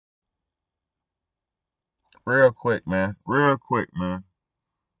Real quick, man. Real quick, man.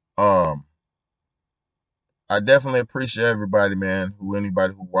 Um, I definitely appreciate everybody, man.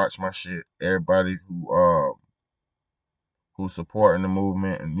 Anybody who watched my shit, everybody who supporting the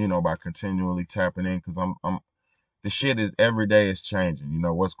movement, and by continually tapping in, because I'm the shit is every day is changing.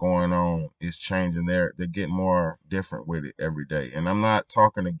 What's going on is changing. They're getting more different with it every day, and I'm not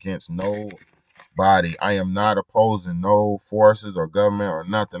talking against nobody. I am not opposing no forces or government or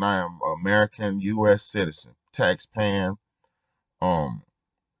nothing. I am American U.S. citizen, taxpaying. Um,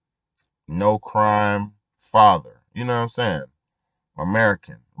 no crime father. You know what I'm saying?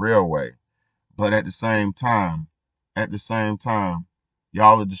 American, real way. But at the same time,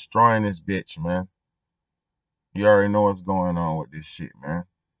 y'all are destroying this bitch, man. You already know what's going on with this shit, man.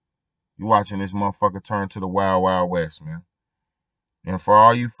 You watching this motherfucker turn to the wild, wild west, man. And for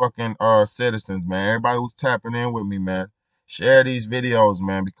all you fucking citizens, man, everybody who's tapping in with me, man, share these videos,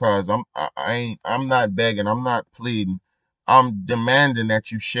 man, because I'm not begging, I'm not pleading. I'm demanding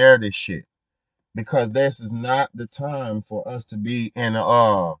that you share this shit, because this is not the time for us to be in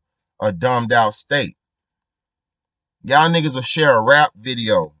a dumbed out state. Y'all niggas will share a rap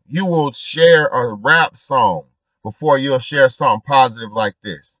video. You will share a rap song before you'll share something positive like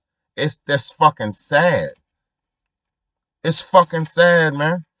this. That's fucking sad. It's fucking sad,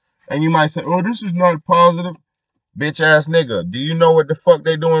 man. And you might say, oh, this is not positive. Bitch ass nigga, do you know what the fuck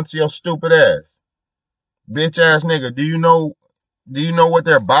they doing to your stupid ass? Bitch ass nigga, do you know what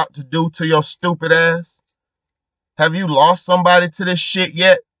they're about to do to your stupid ass? Have you lost somebody to this shit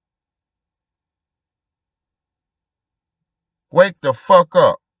yet? Wake the fuck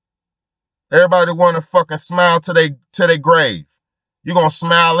up. Everybody want to fucking smile to their grave. You gonna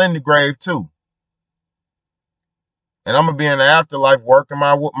smile in the grave too. And I'm gonna be in the afterlife working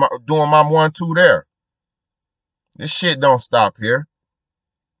doing my 1-2 there. This shit don't stop here.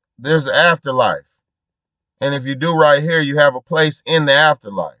 There's an afterlife. And if you do right here, you have a place in the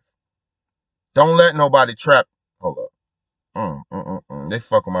afterlife. Don't let nobody trap. Hold up. They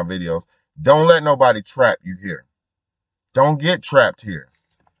fuck with my videos. Don't let nobody trap you here. Don't get trapped here.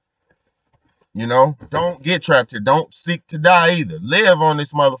 Don't get trapped here. Don't seek to die either. Live on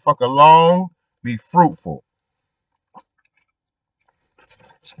this motherfucker long. Be fruitful.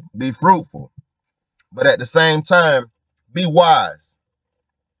 Be fruitful. But at the same time, be wise.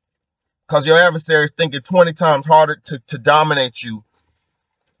 Because your adversary is thinking 20 times harder to dominate you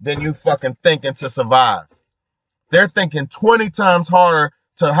than you fucking thinking to survive. They're thinking 20 times harder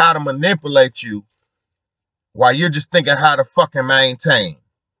to how to manipulate you while you're just thinking how to fucking maintain.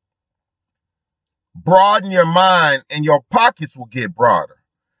 Broaden your mind and your pockets will get broader.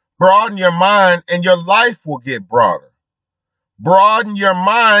 Broaden your mind and your life will get broader. Broaden your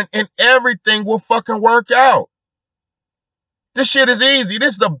mind and everything will fucking work out. This shit is easy.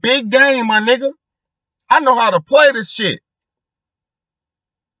 This is a big game, my nigga. I know how to play this shit.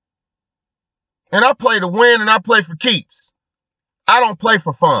 And I play to win and I play for keeps. I don't play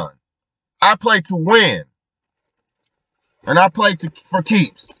for fun. I play to win. And I play for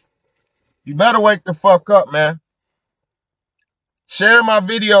keeps. You better wake the fuck up, man. Share my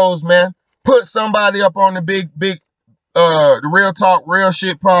videos, man. Put somebody up on the the Real Talk, Real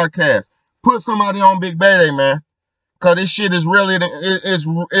Shit podcast. Put somebody on Big Bayday, man. Cause this shit is really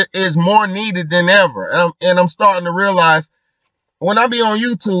it is more needed than ever. And I'm starting to realize when I be on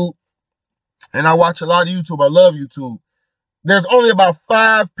YouTube and I watch a lot of YouTube, I love YouTube. There's only about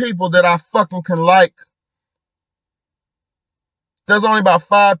 5 people that I fucking can like. There's only about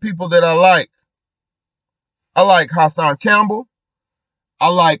 5 people that I like. I like Hassan Campbell. I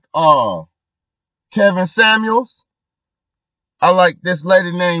like Kevin Samuels. I like this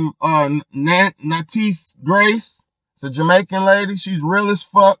lady named Natisse Grace. It's a Jamaican lady. She's real as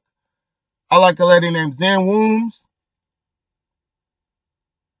fuck. I like a lady named Zen Wooms.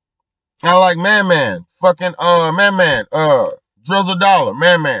 I like Man. Fucking Man. Drizzle Dollar.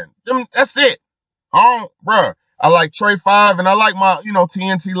 Man. That's it. Bruh. I like Trey 5 and I like my,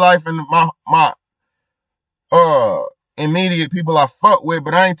 TNT Life and my immediate people I fuck with,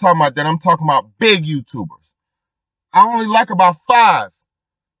 but I ain't talking about that. I'm talking about big YouTubers. I only like about 5.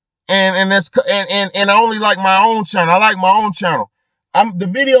 And I only like my own channel. I like my own channel. The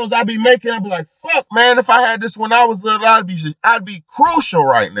videos I be making, I be like, fuck, man, if I had this when I was little, I'd be crucial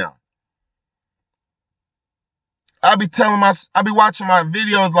right now. I be watching my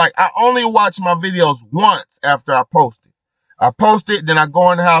videos, like I only watch my videos once after I post it. I post it, then I go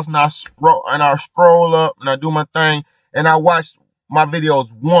in the house and I scroll up and I do my thing and I watch my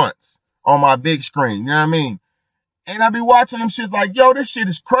videos once on my big screen. You know what I mean? And I be watching them shits like, yo, this shit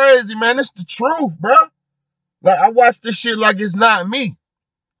is crazy, man. It's the truth, bro. Like I watch this shit like it's not me.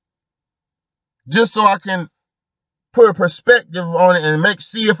 Just so I can put a perspective on it and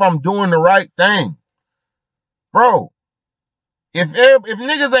see if I'm doing the right thing. Bro, if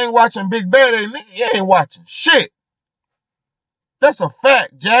niggas ain't watching Big Bad, you ain't watching shit. That's a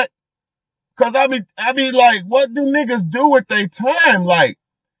fact, Jack. Cause I be like, what do niggas do with their time? Like,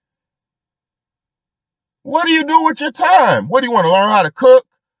 what do you do with your time? What do you want to learn how to cook?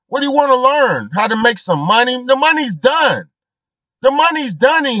 What do you want to learn? How to make some money? The money's done. The money's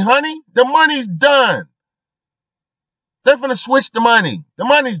done, honey. The money's done. They're finna switch the money. The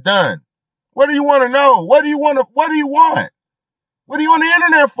money's done. What do you want to know? What do you want? What are you on the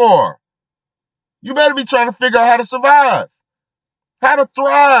internet for? You better be trying to figure out how to survive, how to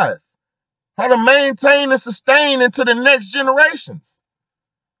thrive, how to maintain and sustain into the next generations.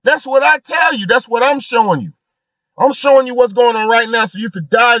 That's what I tell you. That's what I'm showing you. I'm showing you what's going on right now so you could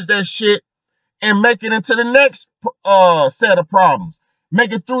dodge that shit and make it into the next set of problems.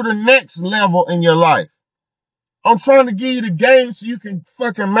 Make it through the next level in your life. I'm trying to give you the game so you can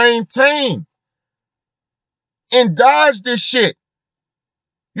fucking maintain and dodge this shit.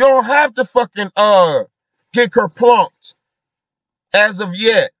 You don't have to fucking get kerplunked as of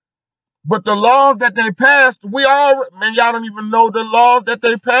yet. But the laws that they passed, y'all don't even know the laws that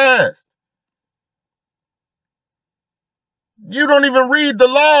they passed. You don't even read the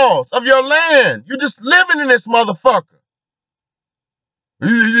laws of your land. You just living in this motherfucker.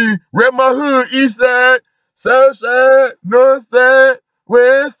 Rep my hood, east side, south side, north side,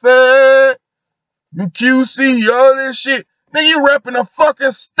 west side, QC, all this shit. Nigga, you repping a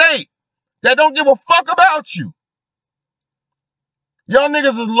fucking state that don't give a fuck about you. Y'all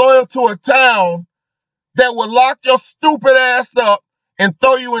niggas is loyal to a town that will lock your stupid ass up and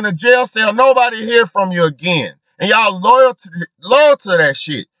throw you in a jail cell. Nobody hear from you again. And y'all loyal to that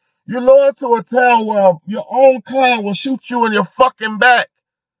shit. You're loyal to a town where your own car will shoot you in your fucking back.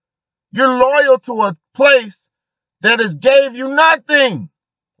 You're loyal to a place that has gave you nothing.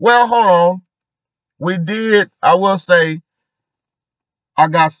 Well, hold on. I will say, I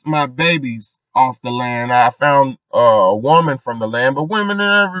got my babies off the land. I found a woman from the land, but women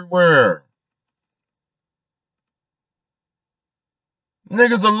are everywhere.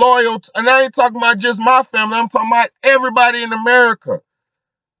 Niggas are loyal, and I ain't talking about just my family. I'm talking about everybody in America.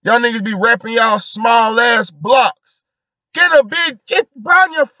 Y'all niggas be repping y'all small ass blocks.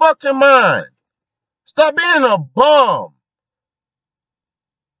 Broaden your fucking mind. Stop being a bum.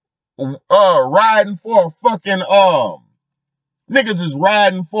 Riding for a fucking, niggas is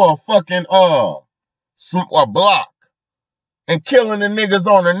riding for a fucking, a block and killing the niggas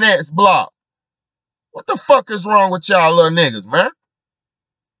on the next block. What the fuck is wrong with y'all little niggas, man?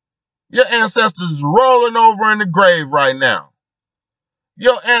 Your ancestors is rolling over in the grave right now.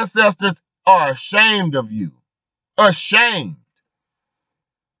 Your ancestors are ashamed of you. Ashamed.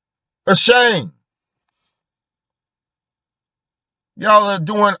 Ashamed. Y'all are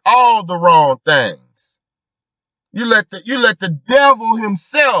doing all the wrong things. You let the devil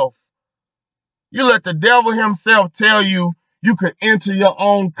himself tell you you can enter your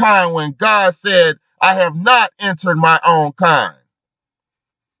own kind when God said, I have not entered my own kind.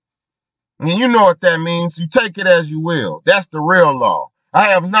 And you know what that means. You take it as you will. That's the real law. I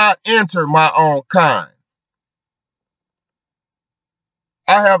have not entered my own kind.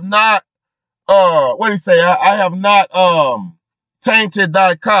 I have not, what do you say? I have not tainted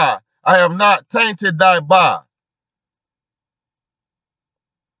thy ka. I have not tainted thy ba.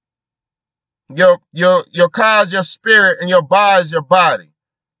 Your ka is your spirit and your ba is your body.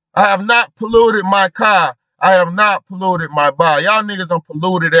 I have not polluted my ka. I have not polluted my ba. Y'all niggas done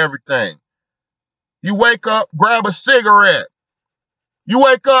polluted everything. You wake up, grab a cigarette. You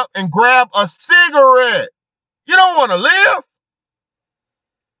wake up and grab a cigarette. You don't want to live.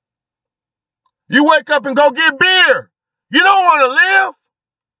 You wake up and go get beer. You don't want to live.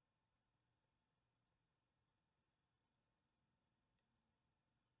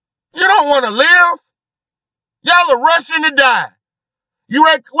 You don't want to live. Y'all are rushing to die. You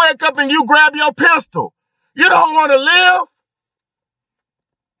wake up and you grab your pistol. You don't want to live.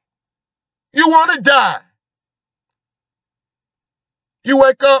 You want to die. You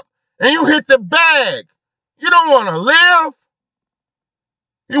wake up and you hit the bag. You don't want to live.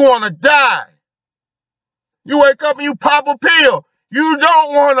 You want to die. You wake up and you pop a pill. You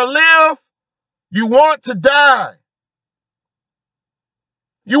don't want to live. You want to die.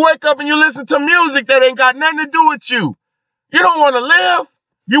 You wake up and you listen to music that ain't got nothing to do with you. You don't want to live.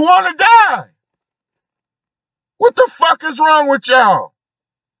 You want to die. What the fuck is wrong with y'all?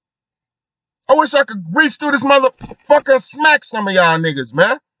 I wish I could reach through this motherfucker and smack some of y'all niggas,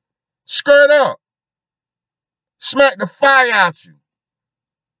 man. Skirt up. Smack the fire out you.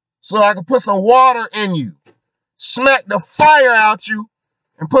 So I can put some water in you. smack the fire out you,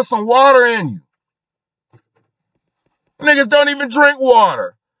 and put some water in you. Niggas don't even drink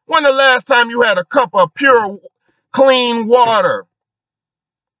water. When the last time you had a cup of pure, clean water?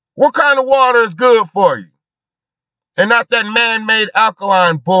 What kind of water is good for you? And not that man-made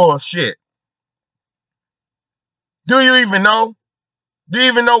alkaline bullshit. Do you even know? Do you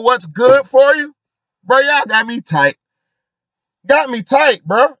even know what's good for you? Bro, y'all got me tight. Got me tight,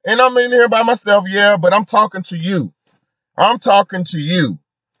 bro. And I'm in here by myself, yeah, but I'm talking to you. I'm talking to you.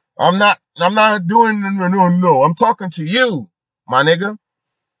 I'm not doing no. I'm talking to you, my nigga.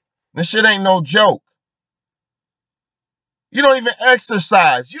 This shit ain't no joke. You don't even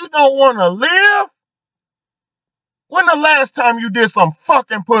exercise. You don't want to live? When the last time you did some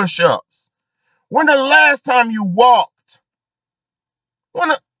fucking push-ups? When the last time you walked?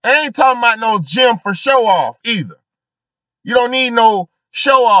 I ain't talking about no gym for show-off either. You don't need no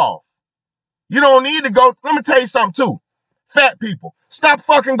show-off. You don't need to go. Let me tell you something, too. Fat people, stop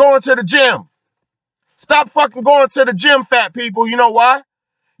fucking going to the gym. Stop fucking going to the gym, fat people. You know why?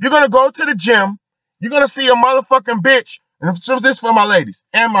 You're going to go to the gym. You're going to see a motherfucking bitch. And this for my ladies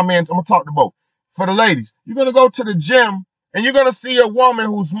and my men. I'm going to talk to both. For the ladies, you're going to go to the gym and you're going to see a woman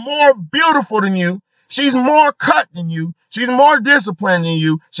who's more beautiful than you. She's more cut than you. She's more disciplined than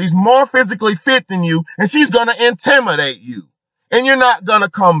you. She's more physically fit than you. And she's going to intimidate you. And you're not going to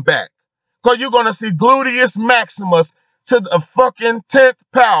come back. Because you're going to see gluteus maximus to the fucking 10th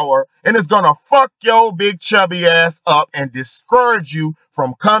power, and it's gonna fuck your big chubby ass up and discourage you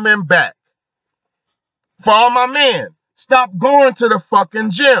from coming back. For all my men, stop going to the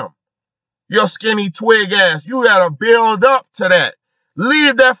fucking gym. Your skinny twig ass, you gotta build up to that.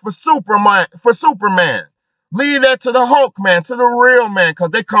 Leave that for Superman. Leave that to the Hulk man, to the real man,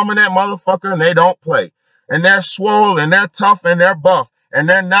 because they come in that motherfucker and they don't play. And they're swole and they're tough and they're buff. And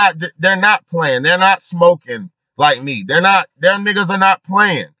they're not playing. They're not smoking like me. Their niggas are not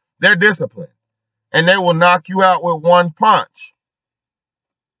playing. They're disciplined. And they will knock you out with one punch.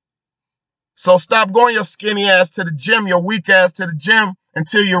 So stop going your skinny ass to the gym, your weak ass to the gym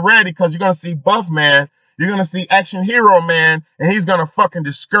until you're ready, because you're going to see Buff Man. You're going to see Action Hero Man, and he's going to fucking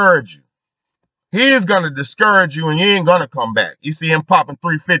discourage you. He is going to discourage you, and you ain't going to come back. You see him popping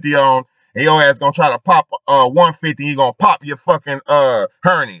 350 on, and your ass going to try to pop 150, and you're going to pop your fucking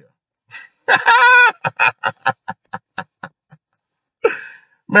hernia.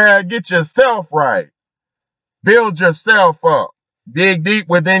 Man, get yourself right. Build yourself up. Dig deep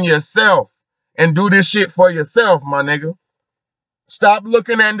within yourself and do this shit for yourself, my nigga. Stop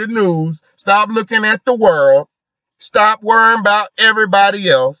looking at the news. Stop looking at the world. Stop worrying about everybody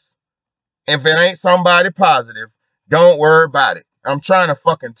else. If it ain't somebody positive, don't worry about it. I'm trying to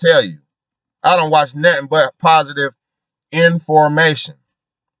fucking tell you. I don't watch nothing but positive information.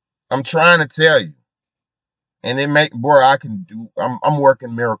 I'm trying to tell you. And it make, boy, I'm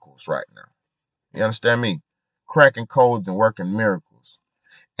working miracles right now. You understand me? Cracking codes and working miracles.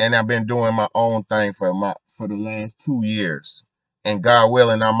 And I've been doing my own thing for the last 2 years. And God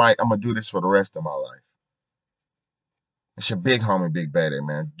willing, I'm gonna do this for the rest of my life. It's your big homie, Big Baddie,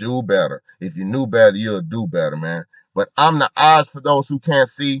 man. Do better. If you knew better, you'll do better, man. But I'm the eyes for those who can't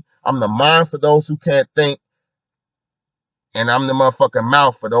see. I'm the mind for those who can't think. And I'm the motherfucking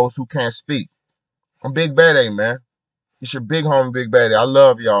mouth for those who can't speak. I'm Big Baddie, man. It's your big homie, Big Baddie. I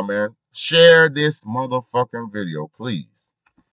love y'all, man. Share this motherfucking video, please.